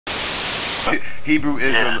Hebrew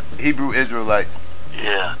Israelite.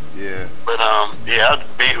 Yeah. Yeah. But yeah, I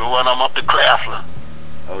debate when I'm up to Claflin.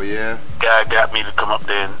 Oh yeah. Guy got me to come up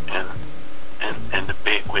there and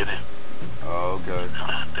debate with him. Oh okay.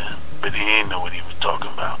 But he ain't know what he was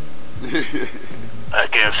talking about. I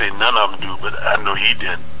can't say none of them do, but I know he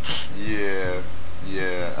didn't. Yeah.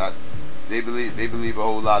 They believe a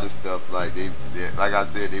whole lot of stuff. Like like I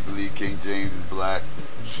said, they believe King James is black.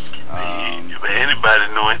 Anybody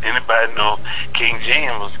know King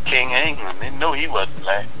James was king of England? They know he wasn't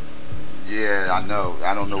black. Yeah, I know.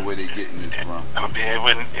 I don't know where they're getting this from. I mean,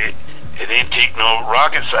 it ain't take no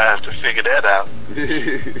rocket science to figure that out.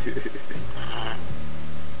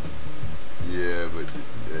 Yeah, but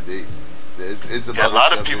it's a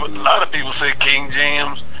lot of people. A lot of people say King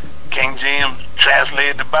James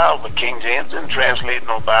translated the Bible, but King James didn't translate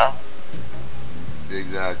no Bible.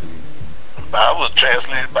 Exactly. The Bible was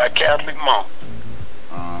translated by Catholic monks.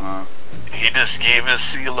 He just gave his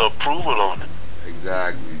seal of approval on it.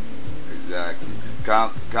 Exactly.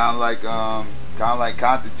 Kind of like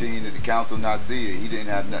Constantine at the Council of Nicaea. He didn't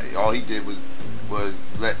have nothing. All he did was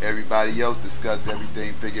let everybody else discuss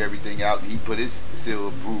everything, figure everything out, and he put his seal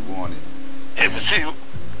of approval on it. Yeah, but see,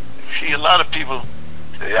 a lot of people.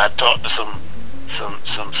 I talked to some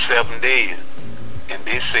 7 days, and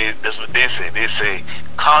they say that's what they say. They say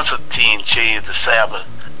Constantine changed the Sabbath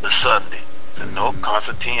to Sunday. So no,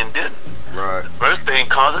 Constantine didn't. Right. The first thing,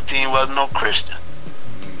 Constantine wasn't no Christian.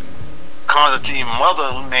 Constantine's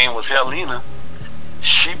mother, whose name was Helena,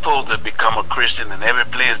 she supposed to become a Christian, and every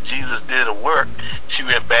place Jesus did a work, she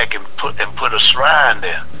went back and put a shrine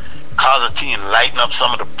there. Constantine lightened up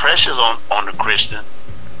some of the pressures on the Christian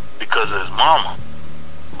because of his mama.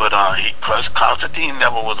 But Constantine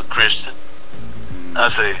never was a Christian. I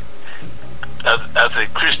say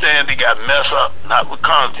Christianity got messed up, not with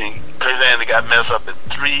Constantine. Christianity got messed up in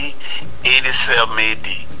 387 AD.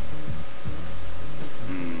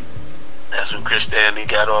 That's when Christianity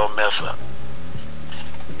got all messed up.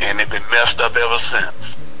 And it's been messed up ever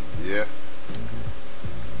since. Yeah.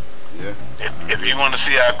 If you want to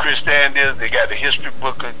see how Christianity is, they got the history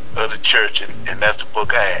book of the church, and that's the book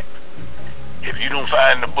of Acts. If you don't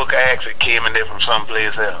find the book of Acts, it came in there from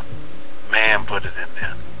someplace else. Man put it in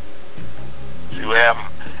there. See what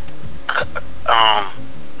happened?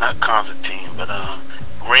 Not Constantine, but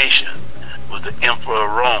Gratian was the emperor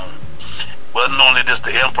of Rome. Wasn't only just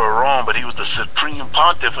the emperor of Rome, but he was the supreme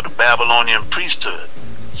pontiff of the Babylonian priesthood.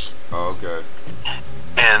 Oh, okay.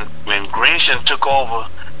 And when Gratian took over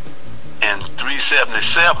in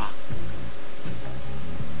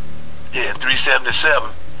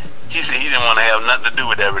 377, he said he didn't want to have nothing to do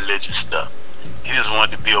with that religious stuff. He just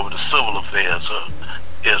wanted to be over the civil affairs of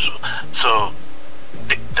Israel. So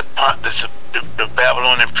the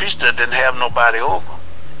Babylonian priesthood didn't have nobody over.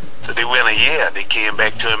 So they went a year. They came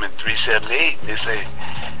back to him in 378. They say,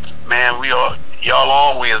 "Man, y'all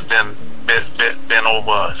always been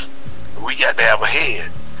over us. We got to have a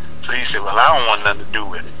head." So he said, "Well, I don't want nothing to do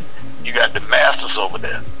with it. You got the masters over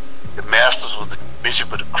there." The masters was the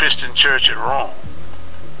bishop of the Christian church at Rome.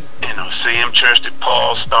 You know, same church that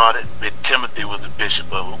Paul started. But Timothy was the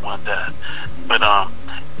bishop of it one time. But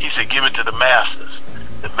he said, "Give it to the masters."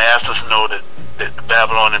 The masters know that the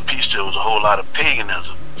Babylonian priesthood was a whole lot of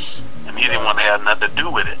paganism, and he didn't want to have nothing to do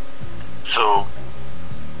with it. So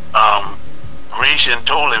Gratian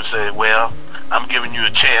told him, said, "Well, I'm giving you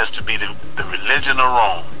a chance to be the religion of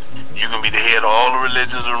Rome. You can be the head of all the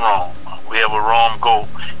religions of Rome. Wherever Rome go,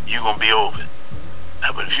 you're going to be over it.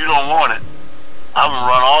 But if you don't want it, I'm going to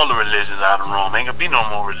run all the religions out of Rome. Ain't going to be no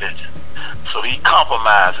more religion." So he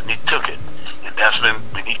compromised, and he took it. And that's when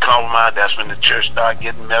he compromised, that's when the church started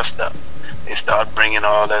getting messed up. They started bringing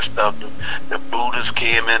all that stuff. The Buddhists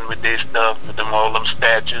came in with their stuff, with all them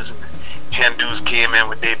statues. And the Hindus came in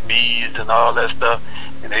with their beads and all that stuff.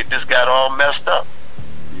 And they just got all messed up.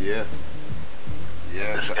 Yeah.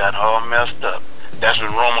 Just got all messed up. That's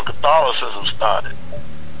when Roman Catholicism started.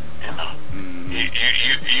 You know.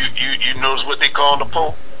 You notice what they call the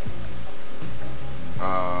Pope?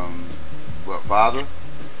 What, Father?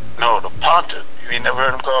 No, the Pontiff. You ain't never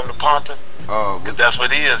heard him call him the Pontiff? Oh, because that's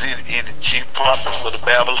what he is. He's the chief pontiff for the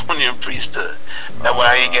Babylonian priesthood. That's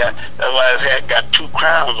why he got. That's why his hat got two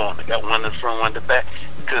crowns on it. Got one in front, one in the back.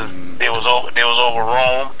 Because they was over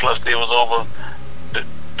Rome. Plus they was over the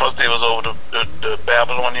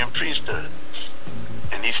Babylonian priesthood.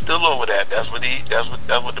 And he's still over that. That's what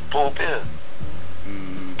the Pope is.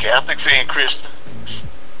 Catholics ain't Christian.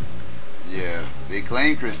 Yeah, they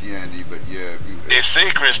claim Christianity, but yeah. They say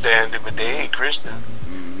Christianity, but they ain't Christian.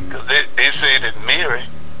 Because they say that Mary,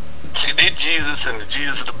 see, they Jesus and the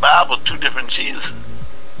Jesus of the Bible, two different Jesuses.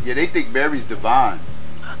 Yeah, they think Mary's divine.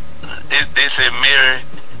 They say Mary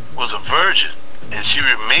was a virgin, and she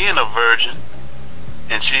remained a virgin,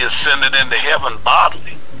 and she ascended into heaven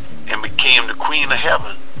bodily, and became the queen of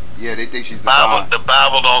heaven. Yeah, they think she's divine. The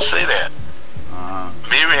Bible don't say that. Uh-huh.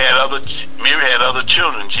 Mary had other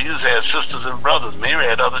children. Jesus had sisters and brothers. Mary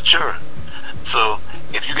had other children. So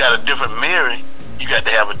if you got a different Mary, you got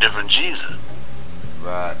to have a different Jesus.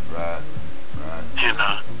 Right. You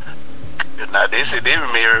know. Now they say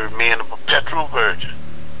Mary remained a perpetual virgin.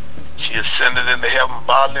 She ascended into heaven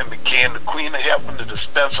bodily and became the queen of heaven, the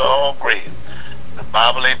dispenser of all grace. The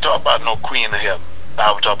Bible ain't talk about no queen of heaven. The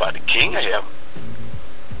Bible talk about the king of heaven.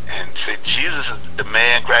 And say Jesus is the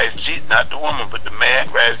man Christ Jesus, not the woman, but the man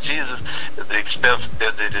Christ Jesus is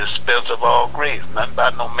the dispenser of all grace. Nothing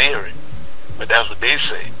about no Mary. But that's what they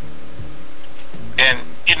say. And,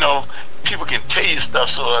 you know, people can tell you stuff,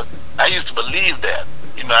 so I used to believe that.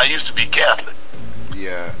 You know, I used to be Catholic.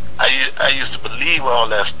 Yeah. I used to believe all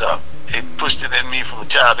that stuff. They pushed it in me from a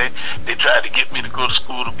child. They tried to get me to go to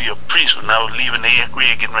school to be a priest when I was leaving the 8th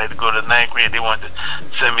grade, getting ready to go to the 9th grade. They wanted to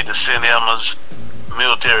send me to St. Elmo's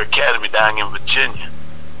Military Academy down in Virginia.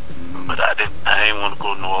 But I didn't want to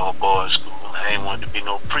go to no all-boys school. I ain't want to be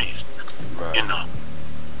no priest. Right. You know.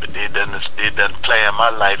 But they done plan my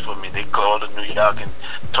life for me. They called to New York and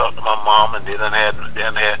talked to my mom, and they done had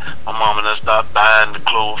my mom and start buying the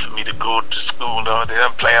clothes for me to go to school. They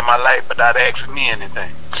done plan my life without asking me anything.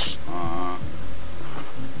 Uh-huh.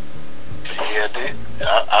 Yeah,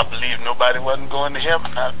 I believe nobody wasn't going to heaven.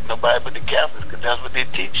 Nobody but the Catholics, because that's what they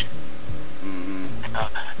teach you.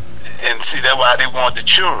 And see, that's why they want the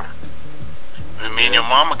children. When me and your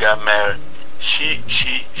mama got married, she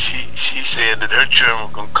said that her children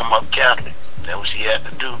were gonna come up Catholic. That's what she had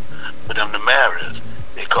to do for them to marry us.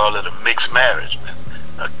 They call it a mixed marriage, man.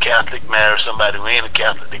 A Catholic marries somebody who ain't a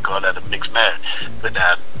Catholic, they call that a mixed marriage. But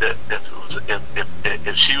now,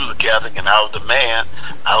 if she was a Catholic and I was the man,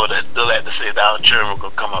 I would have still had to say that our children were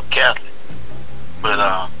gonna come up Catholic. But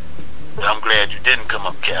I'm glad you didn't come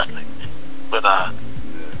up Catholic. But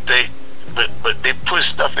they push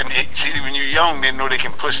stuff in. See, when you're young, they know they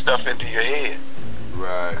can push stuff into your head.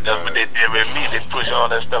 Right. That's what they did with me. They push all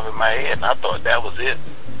that stuff in my head, and I thought that was it.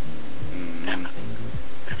 And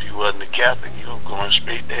if you wasn't a Catholic, you were going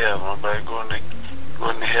straight to heaven. Nobody going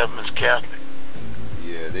to heaven is Catholic.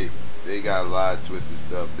 Yeah, they got a lot of twisted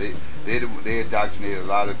stuff. They indoctrinated a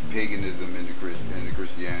lot of paganism into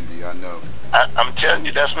Christianity. I know. I'm telling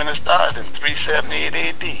you, that's when it started in 378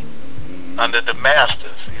 A.D. Under the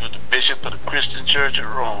Masters. He was the bishop of the Christian Church of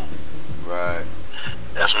Rome. Right.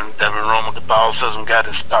 That's when Roman Catholicism got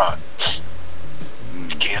its start.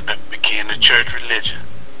 Became the church religion.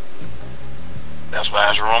 That's why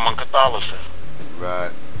it's Roman Catholicism.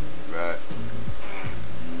 Right.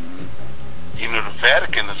 You know, the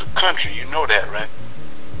Vatican is a country. You know that, right?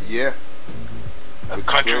 Yeah. A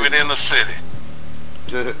country within a city.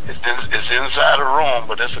 It's inside of Rome,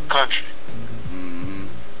 but it's a country.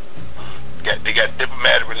 They got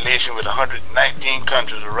diplomatic relations with 119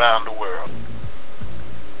 countries around the world.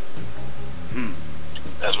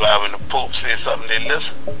 That's why when the Pope says something, they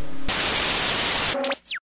listen.